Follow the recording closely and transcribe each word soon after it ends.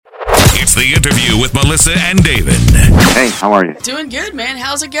It's the interview with Melissa and David. Hey, how are you? Doing good, man.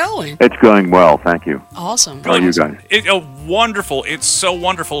 How's it going? It's going well, thank you. Awesome. How are you guys? Wonderful. It's so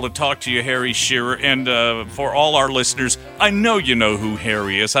wonderful to talk to you, Harry Shearer. And for all our listeners, I know you know who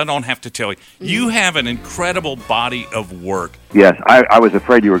Harry is. I don't have to tell you. You have an incredible body of work. Yes, I was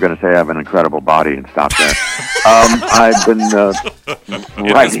afraid you were going to say I have an incredible body and stop there. I've been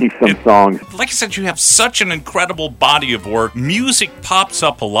writing some songs. Like I said, you have such an incredible body of work. Music pops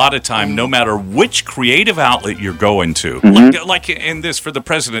up a lot of time, no matter which creative outlet you're going to. Mm-hmm. Like in this, for the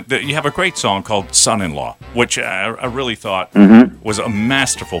president, you have a great song called Son-in-Law, which I really thought was a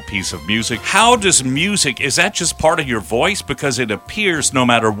masterful piece of music. How does music, is that just part of your voice? Because it appears no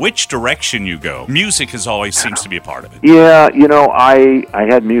matter which direction you go, music always seems to be a part of it. Yeah, you know, I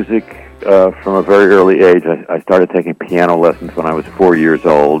had music from a very early age. I started taking piano lessons when I was 4 years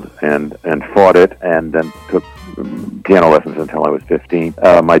old and fought it, and then took piano lessons until I was 15.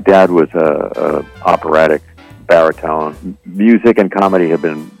 My dad was a operatic baritone. Music and comedy have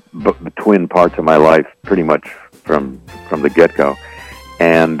been twin parts of my life pretty much from the get-go.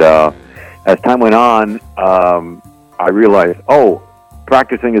 And as time went on, I realized,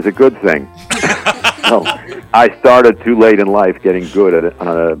 practicing is a good thing. So I started too late in life getting good on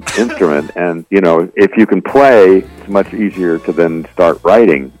an instrument, and if you can play, it's much easier to then start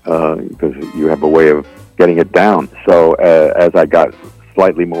writing because you have a way of getting it down. So as I got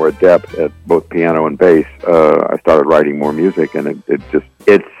slightly more adept at both piano and bass, I started writing more music, and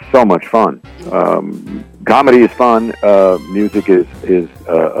it's so much fun. Comedy is fun. Music is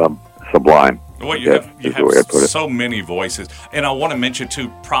sublime. Well, you have so many voices. And I want to mention,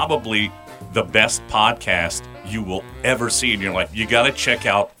 too, probably the best podcast you will ever see in your life. You got to check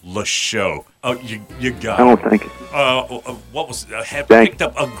out Le Show. Oh, you got it. Oh, thank you. What was picked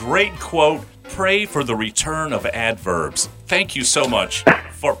up a great quote. Pray for the return of adverbs. Thank you so much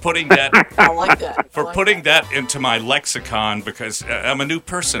for putting that. I like that. Putting that into my lexicon, because I'm a new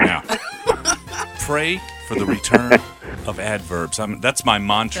person now. Pray for the return of adverbs. That's my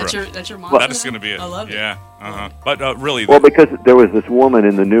mantra. That's your mantra. That is going to be it. I love it. Yeah. But really, well, because there was this woman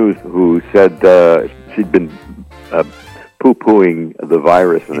in the news who said she'd been poo-pooing the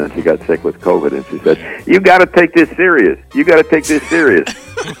virus, and then she got sick with COVID, and she said, "You got to take this serious. You got to take this serious."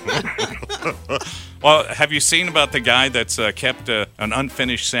 Well, have you seen about the guy that's kept an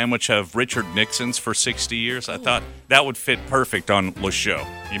unfinished sandwich of Richard Nixon's for 60 years? I thought that would fit perfect on Le Show.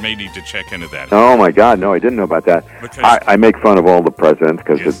 You may need to check into that. Oh, my God. No, I didn't know about that. I make fun of all the presidents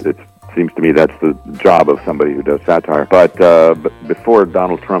because it seems to me that's the job of somebody who does satire. But before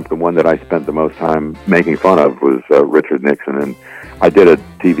Donald Trump, the one that I spent the most time making fun of was Richard Nixon. And I did a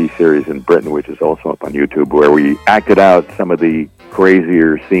TV series in Britain, which is also up on YouTube, where we acted out some of the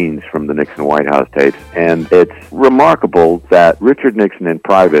crazier scenes from the Nixon White House tapes. And it's remarkable that Richard Nixon in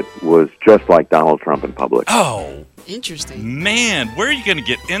private was just like Donald Trump in public. Oh, interesting. Man, where are you going to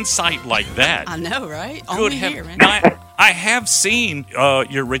get insight like that? I know, right? Good Only here, man. I have seen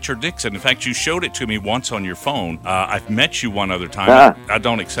your Richard Nixon. In fact, you showed it to me once on your phone. I've met you one other time. I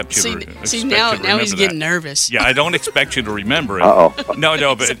don't expect you to remember now he's getting nervous. Yeah, I don't expect you to remember it. Uh-oh.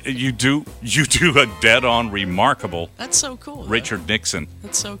 No, but you do a dead-on remarkable That's so cool. Richard Nixon.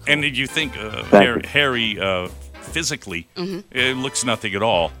 That's so cool. And you think Harry physically, it looks nothing at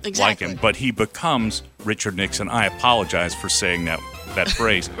all like him, but he becomes Richard Nixon. I apologize for saying that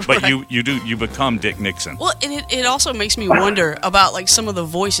phrase, but right. you become Dick Nixon. Well, and it also makes me wonder about like some of the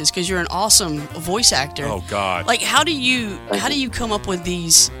voices, because you're an awesome voice actor. Oh God! Like how do you come up with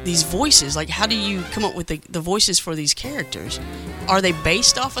these voices? Like how do you come up with the voices for these characters? Are they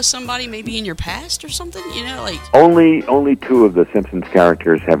based off of somebody maybe in your past or something? Like only two of the Simpsons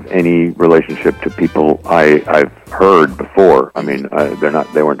characters have any relationship to people I've heard before. I mean,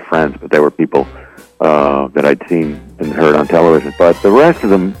 they weren't friends, but they were people that I'd seen and heard on television. But the rest of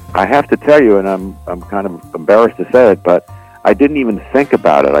them, I have to tell you, and I'm kind of embarrassed to say it, but I didn't even think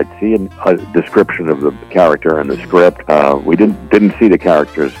about it. I'd see a description of the character in the script. We didn't see the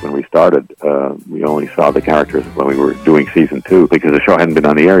characters when we started. We only saw the characters when we were doing season 2 because the show hadn't been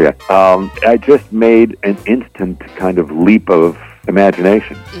on the air yet. I just made an instant kind of leap of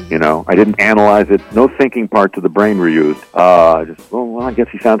imagination. I didn't analyze it. No thinking parts of the brain were used. I guess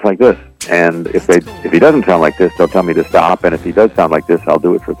he sounds like this. And if he doesn't sound like this, they'll tell me to stop. And if he does sound like this, I'll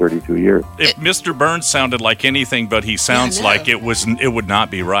do it for 32 years. If Mr. Burns sounded like anything, but he sounds like it would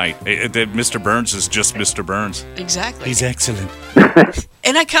not be right. Mr. Burns is just Mr. Burns. Exactly. He's excellent.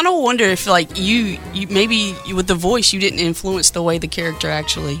 And I kind of wonder if, like, you maybe with the voice, you didn't influence the way the character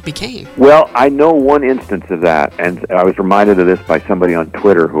actually became. Well, I know one instance of that, and I was reminded of this by somebody on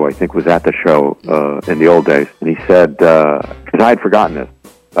Twitter who I think was at the show in the old days, and he said, because I had forgotten this,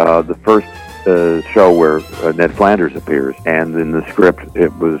 the first show where Ned Flanders appears, and in the script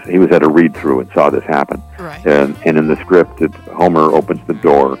he was at a read-through and saw this happen. Right. And in the script, Homer opens the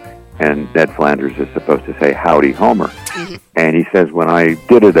door, and Ned Flanders is supposed to say, "Howdy, Homer." Mm-hmm. And he says, when I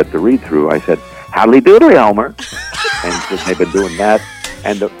did it at the read-through, I said, "Howdy doody, Homer." And they've been doing that,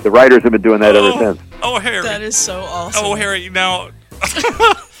 and the writers have been doing that ever since. Oh, Harry. That is so awesome. Oh, Harry, now...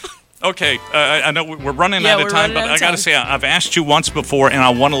 Okay, I know we're running out of time, but I got to say, I've asked you once before, and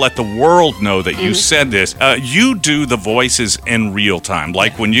I want to let the world know that you said this. You do the voices in real time.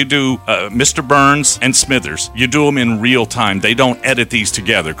 Like when you do Mr. Burns and Smithers, you do them in real time. They don't edit these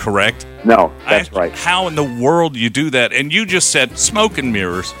together, correct? No, that's right. How in the world you do that? And you just said smoke and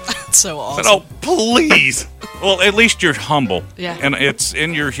mirrors. That's so awesome. I said, oh, please. Well, at least you're humble. Yeah. And it's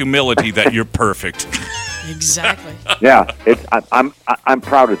in your humility that you're perfect. Exactly. Yeah, I'm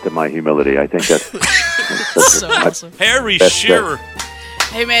proudest of my humility. I think that's so awesome. Harry Shearer.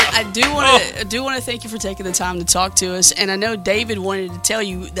 Hey man, I do want to thank you for taking the time to talk to us, and I know David wanted to tell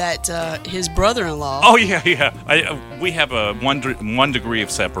you that his brother-in-law. Oh yeah. We have a one degree of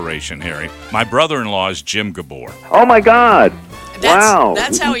separation, Harry. My brother-in-law is Jim Gabor. Oh my God. Wow.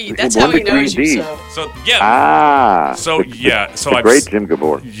 That's how he knows you. So yeah. So great Jim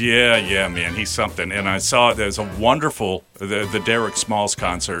Gabor. Yeah, man, he's something. And I saw there's a wonderful the Derek Smalls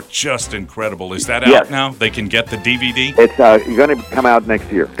concert, just incredible. Is that out now? They can get the DVD. It's going to come out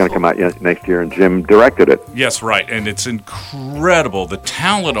next year. It's going to come out next year, and Jim directed it. Yes, right, and it's incredible the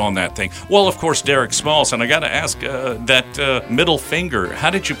talent on that thing. Well, of course, Derek Smalls, and I got to ask that middle finger.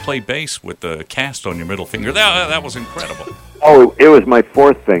 How did you play bass with the cast on your middle finger? That was incredible. Oh, it was my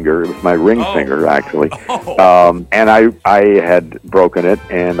fourth finger. It was my ring finger, actually. And I had broken it,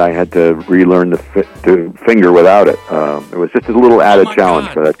 and I had to relearn the finger without it. It was just a little added challenge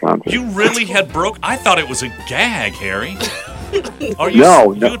for that concert. You really had broke? I thought it was a gag, Harry.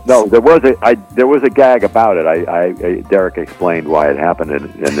 No. There was a gag about it. Derek explained why it happened,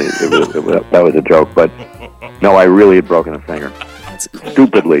 and that was a joke. But no, I really had broken a finger. Cool.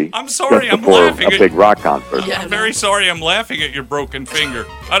 Stupidly. I'm sorry, I'm before laughing a big rock concert. I'm very sorry, I'm laughing at your broken finger.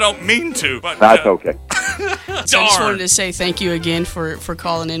 I don't mean to, but that's okay. So I just wanted to say thank you again for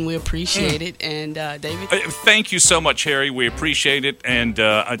calling in. We appreciate it. And David, thank you so much, Harry. We appreciate it. And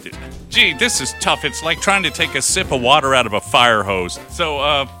gee, this is tough. It's like trying to take a sip of water out of a fire hose.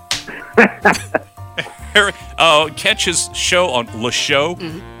 So Harry, catch his show on Le Show.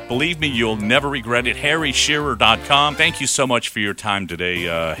 Mm-hmm. Believe me, you'll never regret it. HarryShearer.com. Thank you so much for your time today,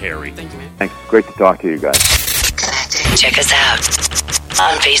 Harry. Thank you, man. Thanks. Great to talk to you guys. Check us out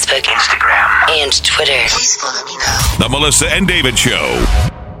on Facebook, Instagram, and Twitter. Please follow me now. The Melissa and David Show.